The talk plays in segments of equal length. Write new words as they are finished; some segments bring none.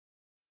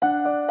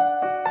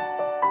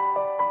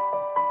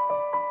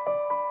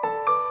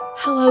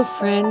Hello,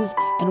 friends,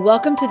 and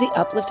welcome to the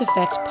Uplift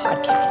Effect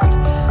podcast.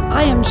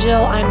 I am Jill.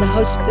 I am the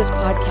host of this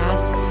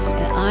podcast,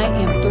 and I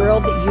am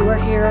thrilled that you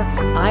are here.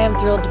 I am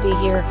thrilled to be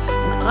here,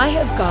 and I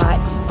have got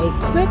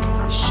a quick,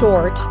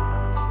 short,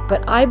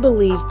 but I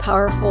believe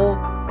powerful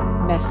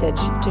message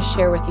to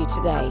share with you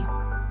today.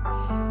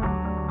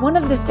 One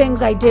of the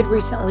things I did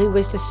recently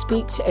was to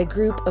speak to a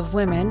group of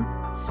women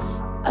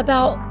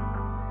about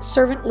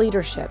servant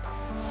leadership,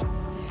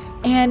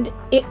 and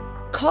it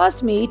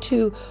caused me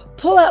to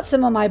pull out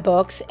some of my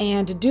books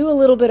and to do a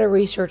little bit of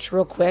research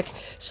real quick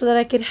so that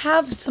I could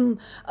have some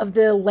of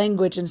the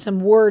language and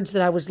some words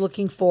that I was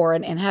looking for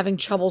and having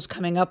troubles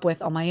coming up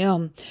with on my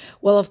own.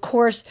 Well, of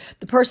course,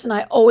 the person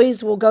I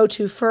always will go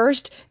to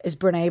first is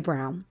Brené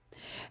Brown.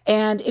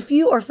 And if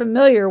you are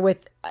familiar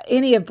with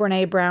any of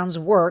Brené Brown's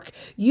work,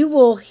 you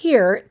will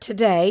hear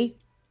today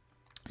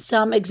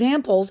some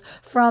examples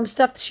from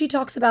stuff that she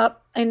talks about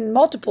in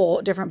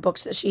multiple different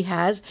books that she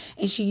has,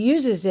 and she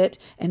uses it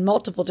in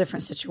multiple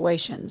different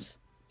situations.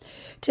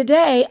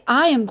 Today,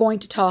 I am going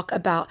to talk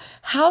about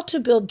how to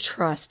build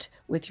trust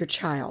with your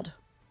child.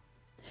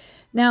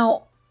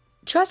 Now,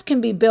 trust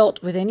can be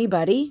built with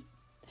anybody,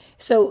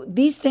 so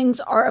these things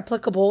are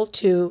applicable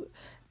to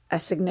a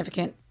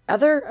significant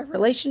other, a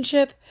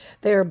relationship.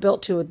 They are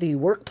built to the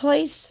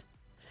workplace.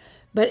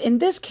 But in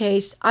this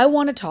case, I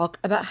want to talk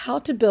about how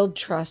to build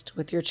trust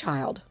with your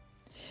child.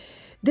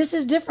 This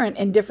is different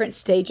in different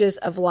stages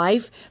of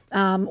life,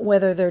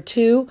 whether they're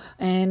 2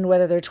 and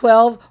whether they're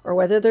 12 or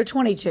whether they're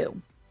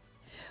 22.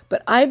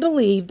 But I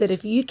believe that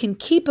if you can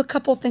keep a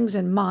couple things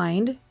in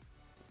mind,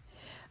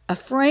 a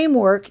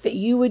framework that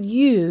you would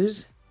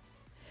use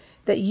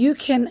that you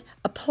can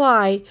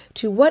apply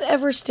to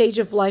whatever stage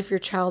of life your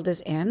child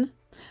is in,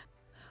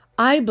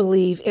 I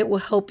believe it will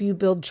help you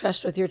build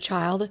trust with your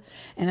child.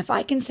 And if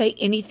I can say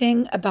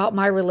anything about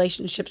my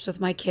relationships with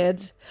my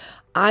kids,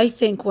 I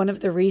think one of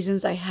the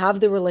reasons I have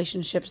the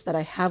relationships that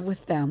I have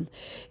with them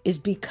is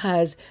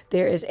because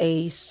there is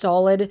a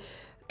solid,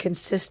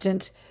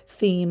 consistent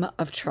theme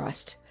of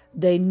trust.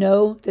 They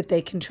know that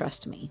they can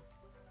trust me.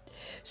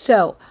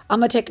 So I'm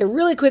going to take a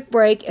really quick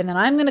break, and then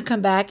I'm going to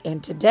come back.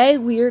 And today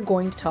we are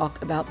going to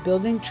talk about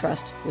building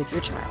trust with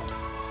your child.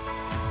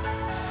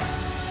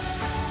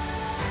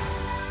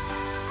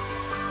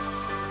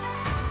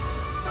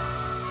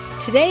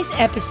 Today's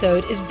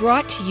episode is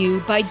brought to you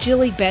by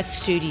Jilly Beth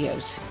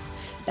Studios.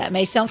 That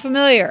may sound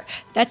familiar.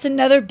 That's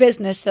another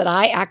business that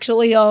I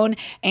actually own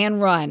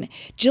and run.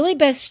 Jilly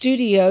Beth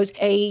Studios,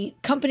 a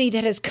company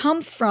that has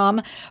come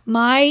from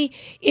my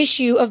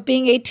issue of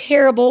being a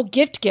terrible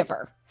gift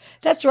giver.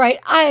 That's right,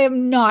 I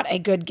am not a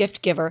good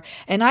gift giver,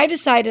 and I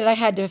decided I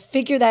had to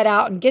figure that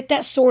out and get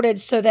that sorted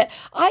so that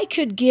I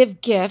could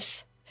give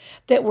gifts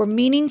that were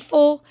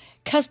meaningful,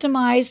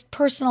 customized,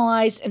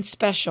 personalized, and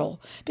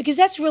special, because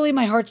that's really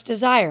my heart's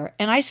desire,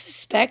 and I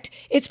suspect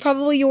it's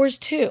probably yours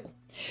too.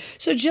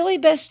 So Jilly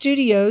Beth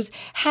Studios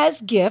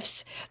has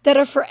gifts that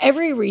are for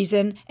every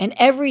reason and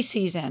every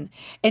season,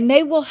 and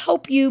they will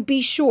help you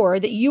be sure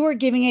that you are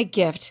giving a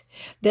gift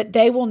that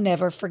they will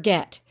never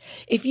forget.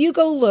 If you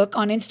go look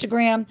on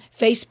Instagram,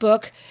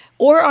 Facebook,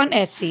 or on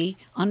Etsy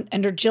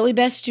under Jilly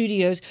Beth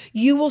Studios,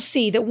 you will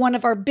see that one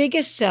of our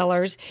biggest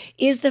sellers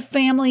is the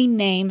family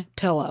name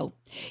pillow.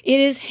 It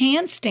is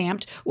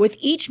hand-stamped with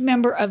each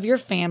member of your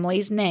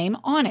family's name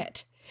on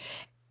it.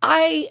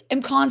 I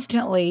am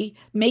constantly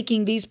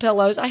making these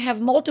pillows. I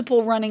have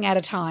multiple running at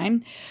a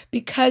time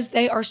because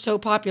they are so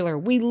popular.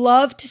 We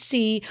love to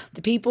see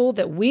the people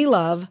that we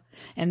love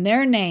and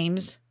their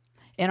names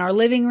in our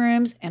living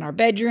rooms, in our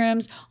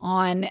bedrooms,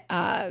 on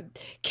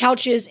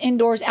couches,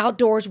 indoors,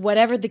 outdoors,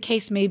 whatever the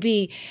case may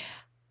be.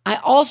 I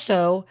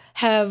also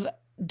have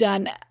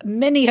done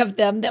many of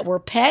them that were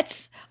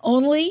pets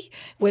only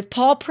with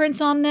paw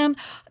prints on them.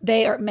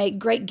 They make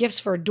great gifts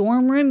for a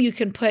dorm room. You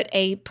can put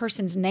a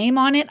person's name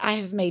on it. I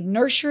have made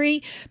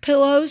nursery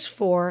pillows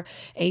for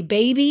a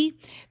baby.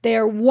 They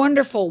are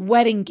wonderful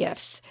wedding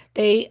gifts.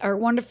 They are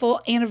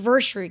wonderful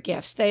anniversary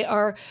gifts. They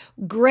are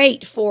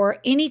great for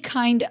any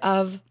kind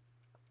of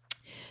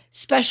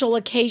special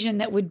occasion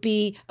that would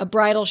be a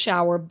bridal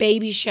shower,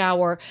 baby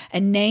shower, a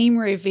name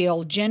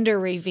reveal, gender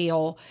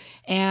reveal.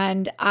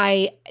 And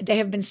they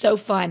have been so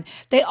fun.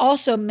 They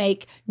also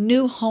make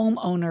new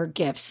homeowner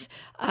gifts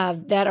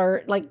that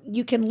are like,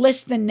 you can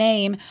list the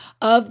name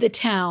of the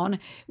town,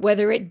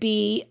 whether it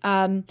be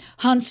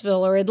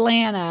Huntsville or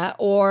Atlanta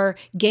or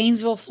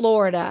Gainesville,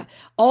 Florida.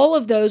 All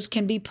of those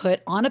can be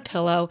put on a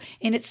pillow,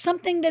 and it's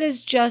something that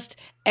is just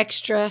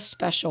extra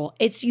special.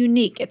 It's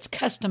unique. It's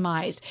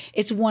customized.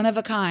 It's one of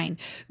a kind.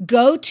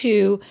 Go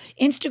to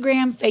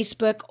Instagram,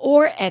 Facebook,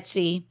 or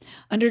Etsy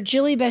under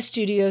Jilly Beth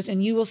Studios,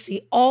 and you will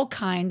see all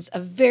kinds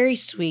of very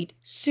sweet,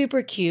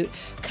 super cute,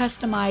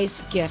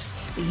 customized gifts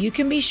that you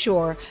can be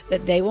sure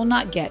that they will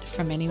not get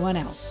from anyone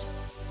else.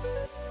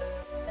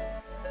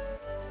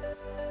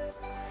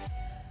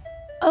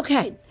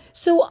 Okay,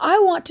 so I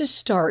want to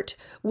start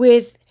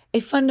with a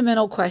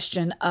fundamental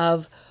question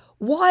of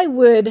why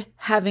would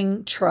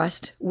having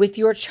trust with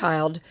your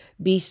child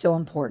be so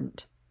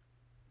important?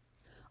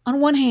 On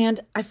one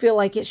hand, I feel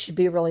like it should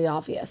be really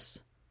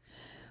obvious.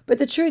 But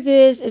the truth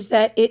is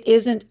that it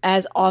isn't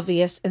as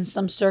obvious in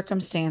some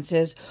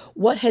circumstances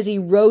what has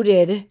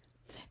eroded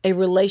a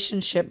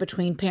relationship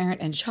between parent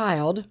and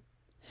child.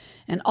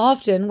 And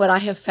often what I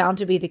have found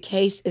to be the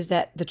case is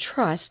that the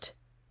trust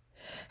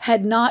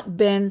had not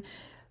been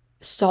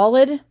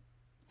solid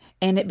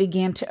and it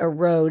began to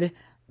erode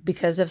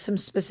because of some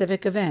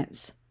specific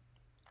events.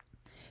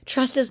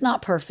 Trust is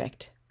not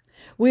perfect.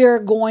 We are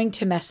going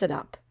to mess it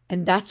up,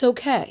 and that's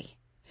okay.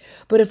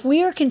 But if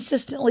we are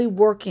consistently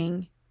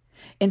working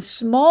in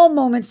small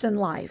moments in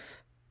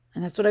life,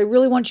 and that's what I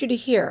really want you to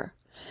hear,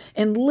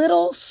 in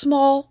little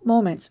small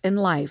moments in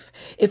life,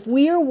 if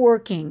we are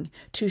working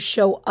to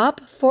show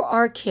up for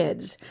our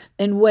kids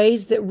in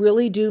ways that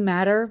really do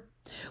matter,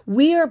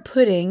 we are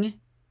putting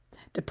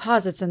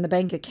deposits in the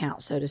bank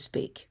account, so to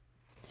speak.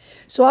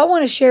 So I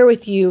want to share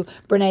with you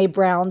Brene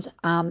Brown's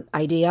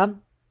idea.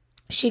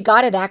 She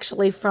got it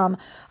actually from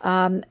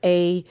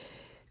a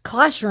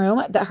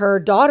classroom that her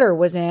daughter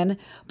was in,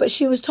 but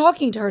she was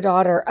talking to her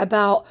daughter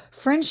about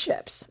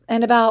friendships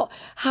and about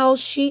how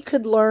she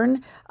could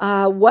learn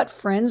what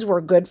friends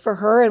were good for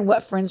her and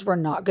what friends were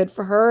not good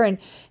for her.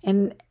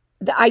 And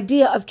the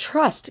idea of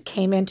trust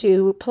came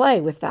into play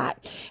with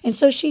that. And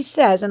so she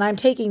says, and I'm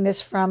taking this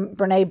from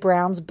Brene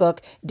Brown's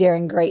book,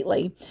 Daring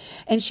Greatly.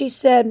 And she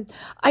said,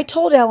 I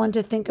told Ellen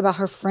to think about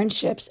her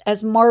friendships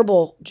as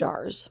marble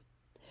jars.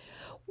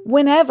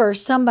 Whenever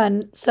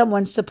someone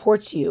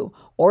supports you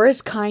or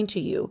is kind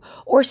to you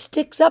or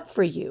sticks up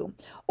for you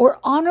or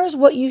honors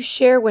what you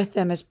share with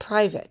them as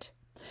private,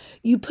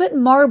 you put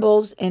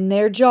marbles in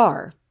their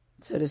jar,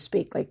 so to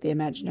speak, like the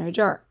imaginary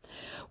jar.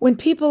 When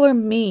people are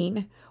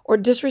mean or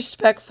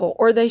disrespectful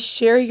or they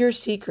share your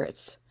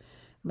secrets,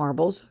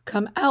 marbles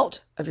come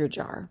out of your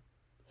jar.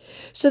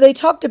 So they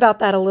talked about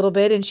that a little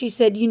bit, and she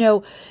said,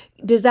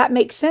 does that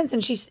make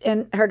sense?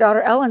 And her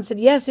daughter Ellen said,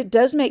 yes, it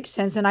does make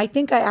sense. And I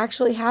think I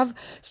actually have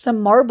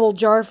some marble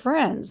jar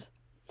friends.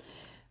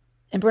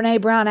 And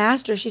Brene Brown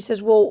asked her, she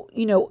says, well,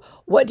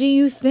 what do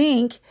you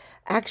think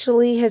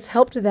actually has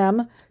helped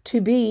them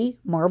to be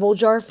marble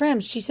jar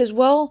friends? She says,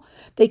 well,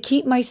 they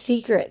keep my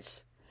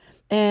secrets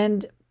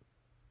and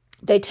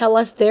they tell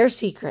us their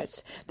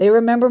secrets. They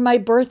remember my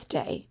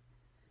birthday.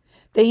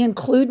 They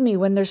include me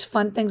when there's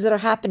fun things that are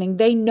happening.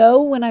 They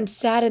know when I'm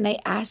sad and they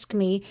ask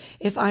me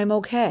if I'm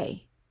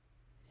okay.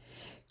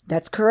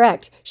 That's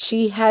correct.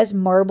 She has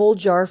marble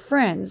jar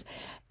friends.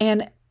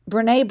 And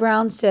Brene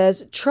Brown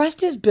says,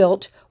 trust is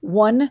built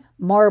one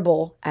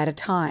marble at a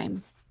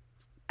time.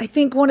 I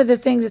think one of the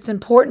things that's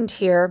important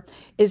here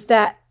is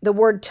that the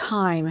word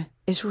time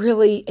is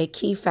really a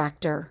key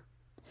factor.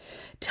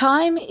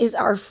 Time is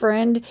our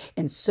friend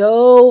in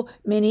so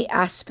many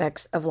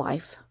aspects of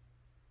life.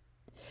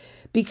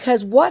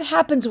 Because what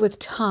happens with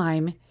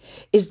time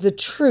is the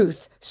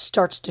truth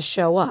starts to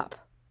show up.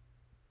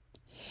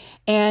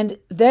 And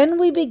then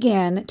we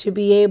begin to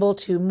be able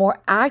to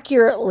more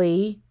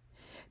accurately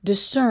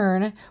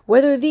discern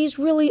whether these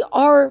really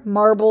are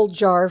marble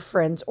jar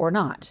friends or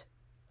not.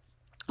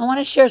 I want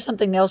to share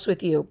something else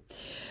with you.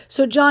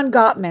 So John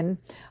Gottman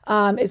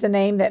is a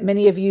name that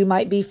many of you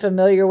might be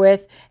familiar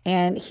with,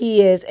 and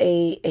he is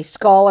a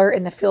scholar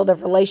in the field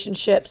of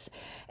relationships.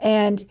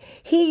 And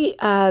he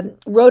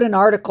wrote an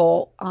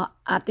article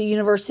at the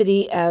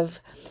University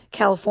of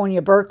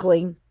California,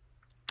 Berkeley,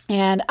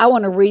 and I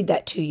want to read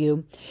that to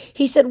you.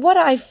 He said, what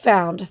I've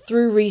found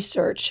through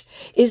research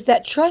is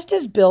that trust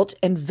is built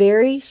in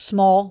very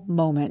small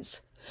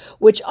moments,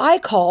 which I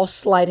call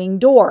sliding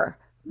door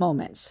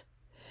moments.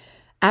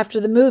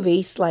 After the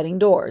movie, Sliding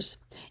Doors.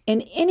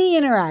 In any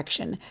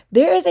interaction,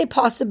 there is a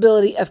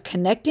possibility of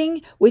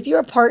connecting with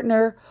your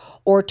partner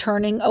or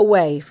turning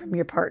away from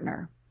your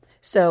partner.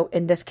 So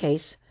in this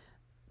case,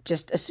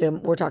 just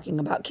assume we're talking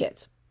about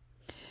kids.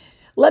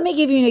 Let me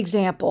give you an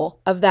example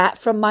of that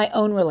from my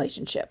own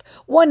relationship.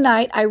 One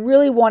night, I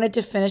really wanted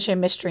to finish a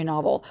mystery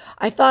novel.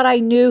 I thought I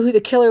knew who the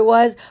killer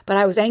was, but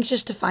I was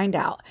anxious to find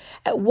out.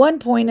 At one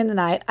point in the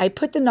night, I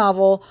put the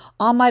novel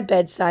on my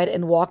bedside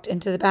and walked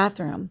into the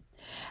bathroom.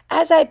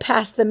 As I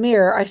passed the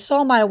mirror, I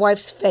saw my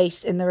wife's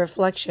face in the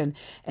reflection,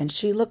 and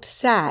she looked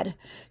sad.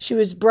 She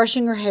was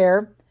brushing her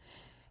hair,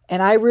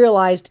 and I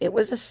realized it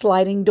was a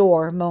sliding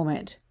door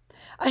moment.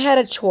 I had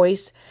a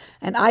choice,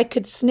 and I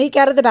could sneak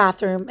out of the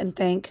bathroom and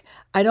think,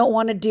 I don't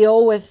want to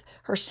deal with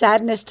her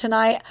sadness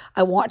tonight.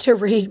 I want to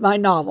read my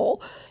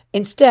novel.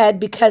 Instead,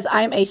 because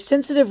I'm a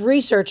sensitive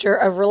researcher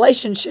of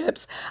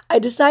relationships, I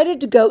decided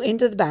to go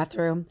into the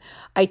bathroom.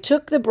 I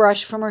took the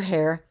brush from her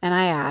hair, and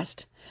I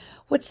asked,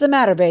 "What's the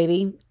matter,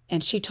 baby?"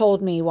 And she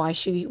told me why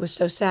she was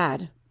so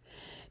sad.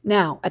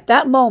 Now, at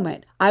that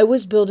moment, I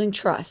was building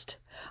trust.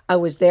 I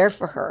was there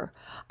for her.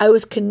 I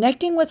was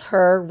connecting with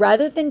her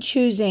rather than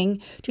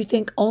choosing to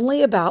think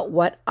only about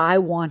what I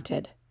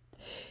wanted.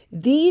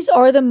 These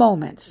are the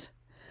moments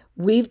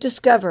we've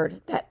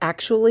discovered that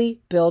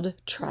actually build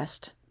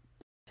trust.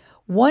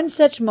 One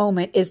such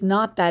moment is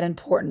not that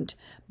important,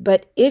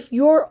 but if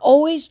you're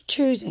always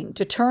choosing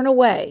to turn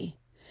away,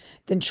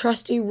 then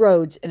trust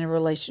erodes in a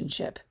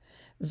relationship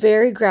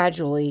very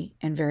gradually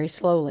and very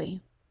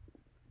slowly.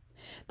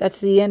 That's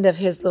the end of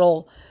his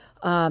little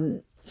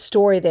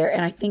story there.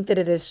 And I think that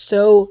it is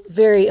so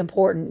very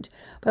important.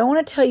 But I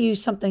want to tell you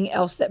something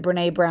else that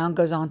Brene Brown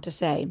goes on to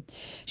say.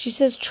 She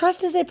says,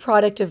 trust is a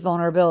product of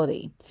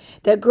vulnerability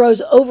that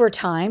grows over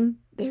time.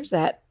 There's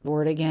that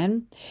word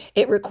again.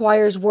 It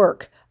requires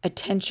work,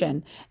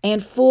 attention,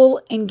 and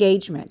full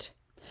engagement.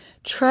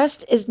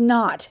 Trust is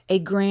not a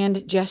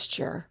grand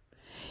gesture.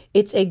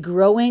 It's a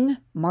growing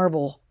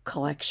marble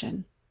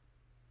collection.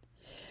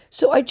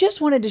 So I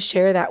just wanted to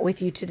share that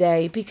with you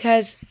today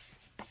because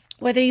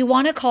whether you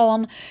want to call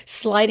them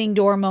sliding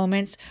door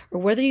moments or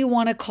whether you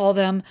want to call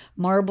them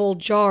marble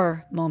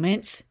jar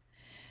moments,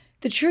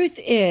 the truth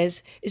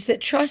is that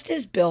trust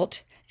is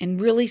built in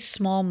really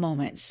small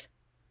moments.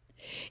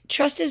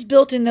 Trust is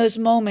built in those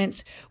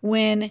moments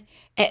when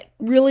at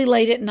really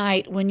late at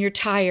night when you're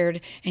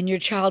tired and your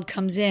child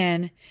comes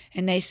in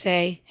and they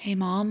say, "Hey,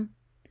 Mom,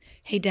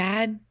 hey,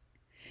 Dad,"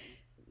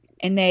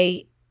 and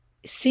they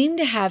seem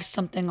to have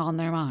something on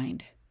their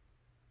mind.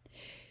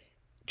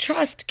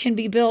 Trust can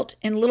be built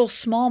in little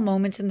small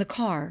moments in the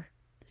car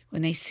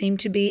when they seem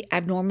to be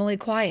abnormally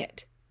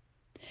quiet.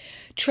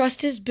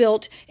 Trust is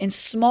built in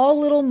small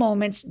little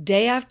moments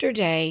day after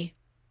day.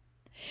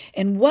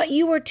 And what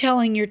you are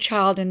telling your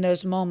child in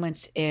those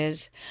moments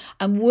is,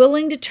 I'm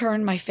willing to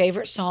turn my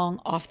favorite song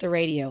off the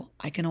radio.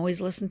 I can always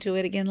listen to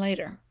it again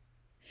later.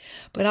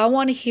 But I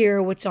want to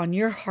hear what's on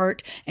your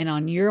heart and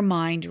on your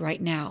mind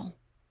right now.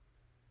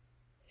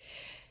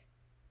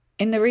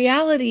 And the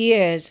reality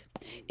is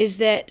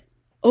that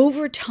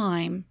over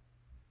time,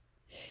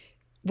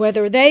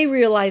 whether they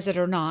realize it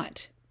or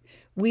not,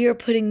 we are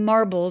putting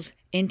marbles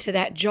into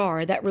that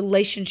jar, that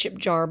relationship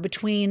jar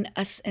between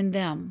us and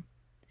them.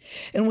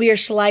 And we are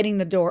sliding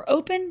the door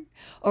open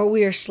or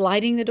we are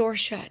sliding the door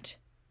shut.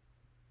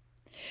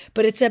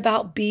 But it's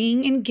about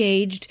being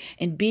engaged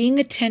and being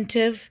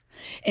attentive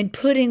and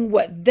putting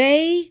what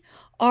they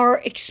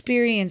are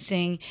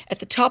experiencing at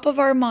the top of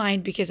our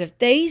mind, because if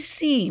they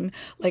seem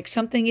like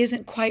something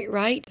isn't quite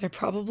right, there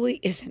probably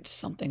isn't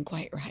something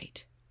quite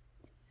right.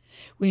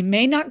 We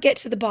may not get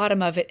to the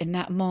bottom of it in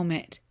that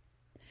moment,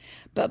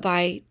 but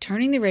by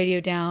turning the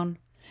radio down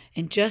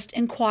and just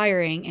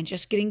inquiring and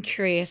just getting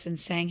curious and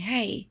saying,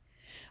 "Hey,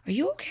 are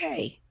you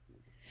okay?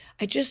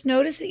 I just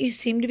noticed that you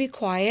seem to be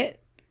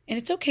quiet, and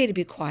it's okay to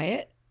be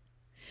quiet,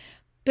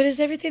 but is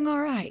everything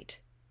all right?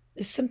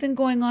 Is something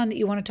going on that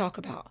you want to talk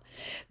about?"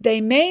 They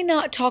may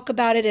not talk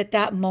about it at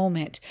that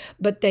moment,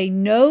 but they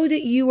know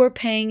that you are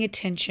paying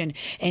attention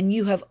and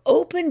you have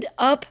opened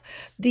up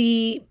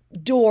the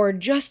door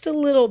just a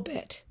little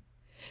bit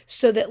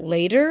so that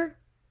later,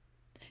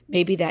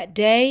 maybe that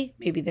day,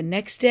 maybe the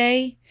next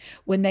day,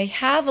 when they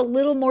have a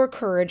little more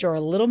courage or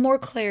a little more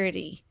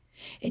clarity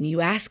and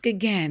you ask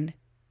again,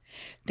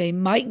 they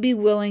might be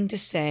willing to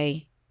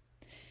say,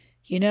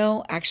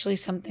 actually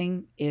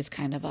something is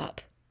kind of up.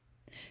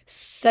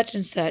 Such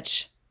and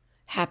such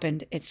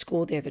happened at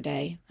school the other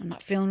day. I'm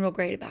not feeling real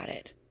great about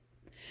it.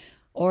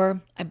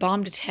 Or I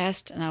bombed a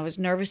test and I was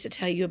nervous to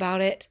tell you about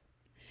it.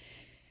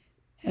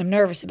 And I'm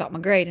nervous about my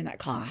grade in that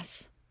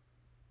class.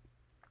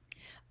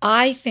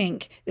 I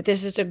think that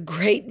this is a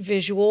great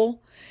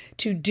visual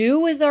to do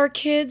with our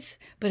kids,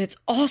 but it's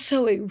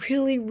also a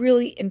really,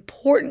 really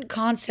important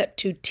concept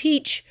to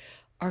teach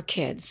our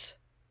kids.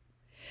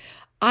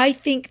 I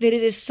think that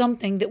it is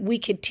something that we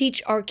could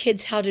teach our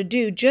kids how to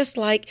do, just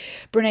like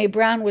Brene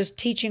Brown was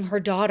teaching her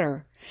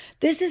daughter.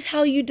 This is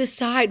how you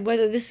decide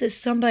whether this is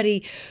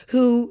somebody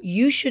who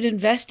you should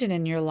invest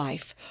in your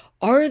life.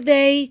 Are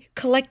they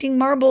collecting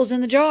marbles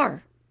in the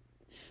jar?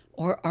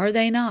 Or are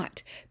they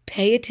not?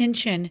 Pay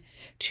attention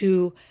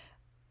to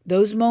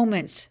those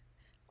moments.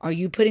 Are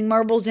you putting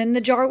marbles in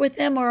the jar with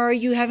them, or are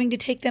you having to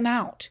take them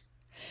out?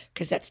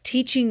 Because that's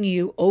teaching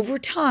you over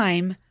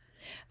time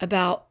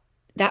about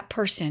that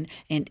person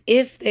and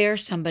if they're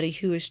somebody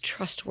who is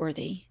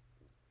trustworthy.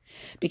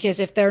 Because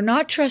if they're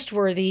not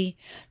trustworthy,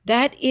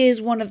 that is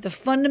one of the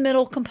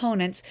fundamental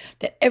components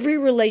that every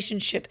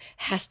relationship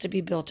has to be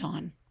built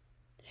on.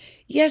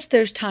 Yes,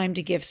 there's time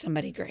to give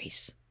somebody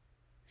grace,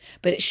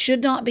 but it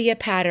should not be a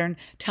pattern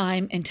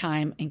time and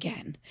time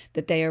again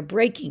that they are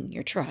breaking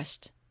your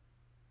trust.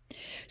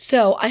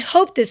 So I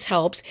hope this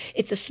helps.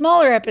 It's a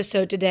smaller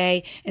episode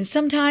today, and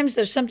sometimes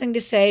there's something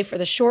to say for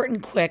the short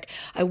and quick.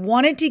 I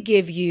wanted to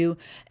give you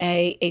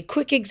a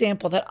quick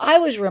example that I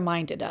was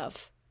reminded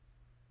of,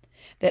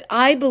 that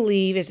I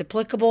believe is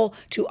applicable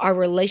to our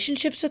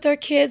relationships with our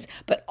kids,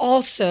 but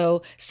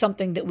also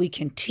something that we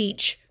can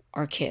teach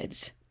our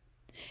kids.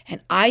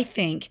 And I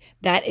think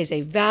that is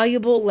a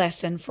valuable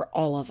lesson for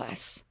all of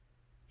us.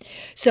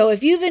 So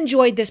if you've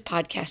enjoyed this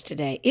podcast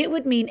today, it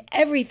would mean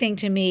everything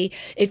to me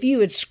if you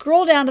would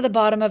scroll down to the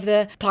bottom of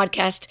the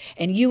podcast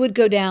and you would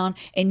go down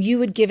and you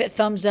would give it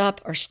thumbs up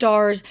or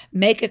stars,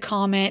 make a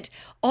comment.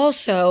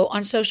 Also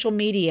on social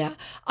media,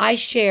 I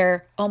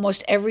share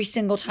almost every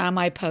single time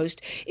I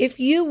post. If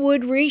you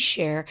would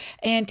reshare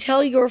and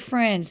tell your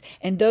friends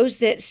and those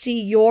that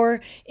see your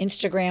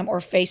Instagram or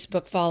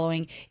Facebook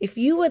following, if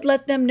you would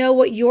let them know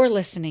what you're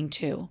listening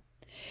to.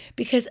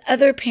 because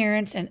other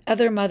parents and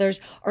other mothers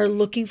are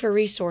looking for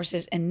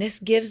resources, and this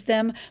gives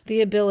them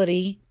the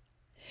ability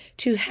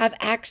to have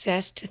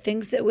access to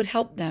things that would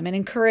help them and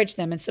encourage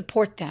them and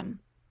support them.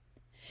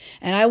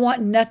 And I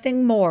want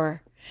nothing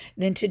more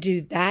than to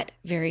do that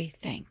very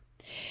thing.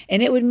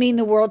 And it would mean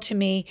the world to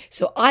me,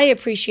 so I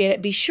appreciate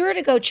it. Be sure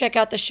to go check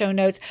out the show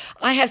notes.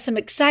 I have some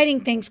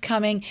exciting things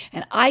coming,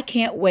 and I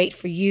can't wait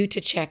for you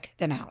to check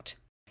them out.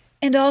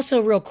 And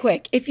also real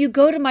quick, if you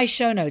go to my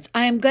show notes,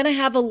 I am going to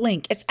have a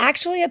link. It's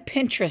actually a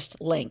Pinterest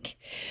link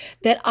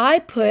that I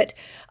put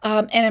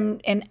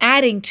and am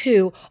adding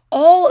to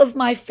all of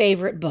my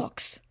favorite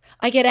books.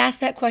 I get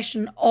asked that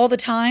question all the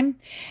time,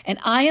 and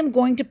I am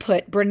going to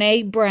put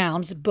Brené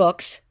Brown's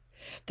books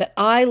that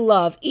I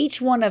love,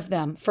 each one of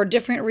them for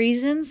different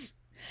reasons.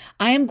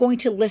 I am going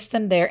to list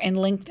them there and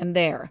link them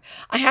there.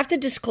 I have to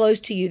disclose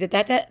to you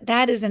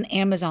that is an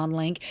Amazon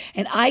link,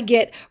 and I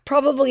get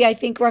probably, I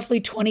think,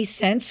 roughly 20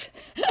 cents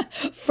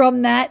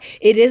from that.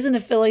 It is an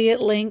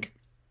affiliate link.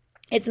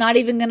 It's not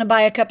even going to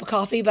buy a cup of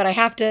coffee, but I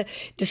have to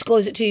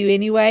disclose it to you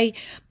anyway.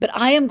 But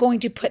I am going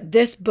to put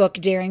this book,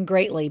 Daring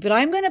Greatly, but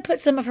I'm going to put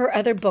some of her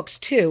other books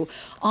too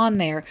on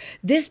there.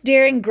 This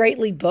Daring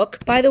Greatly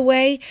book, by the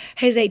way,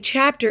 has a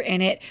chapter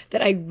in it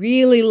that I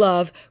really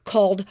love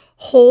called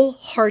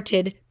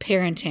Wholehearted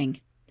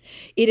Parenting.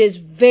 It is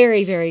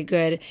very, very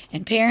good.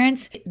 And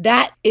parents,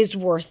 that is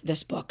worth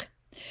this book.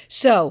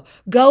 So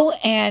go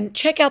and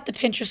check out the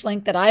Pinterest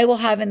link that I will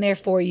have in there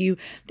for you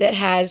that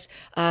has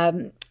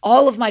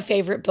all of my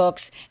favorite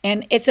books,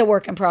 and it's a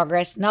work in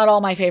progress. Not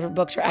all my favorite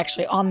books are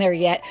actually on there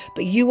yet,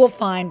 but you will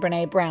find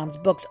Brené Brown's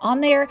books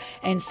on there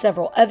and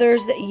several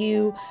others that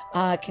you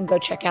can go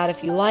check out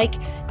if you like.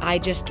 I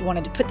just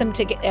wanted to put them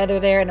together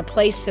there in a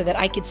place so that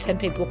I could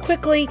send people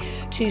quickly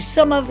to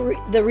some of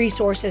the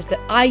resources that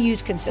I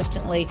use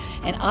consistently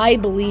and I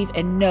believe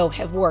and know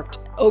have worked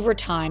over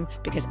time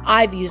because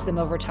I've used them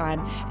over time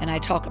and I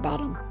talk about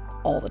them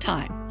all the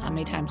time. How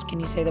many times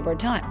can you say the word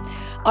time?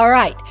 All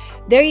right,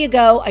 there you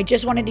go. I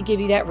just wanted to give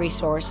you that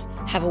resource.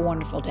 Have a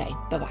wonderful day.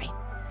 Bye-bye.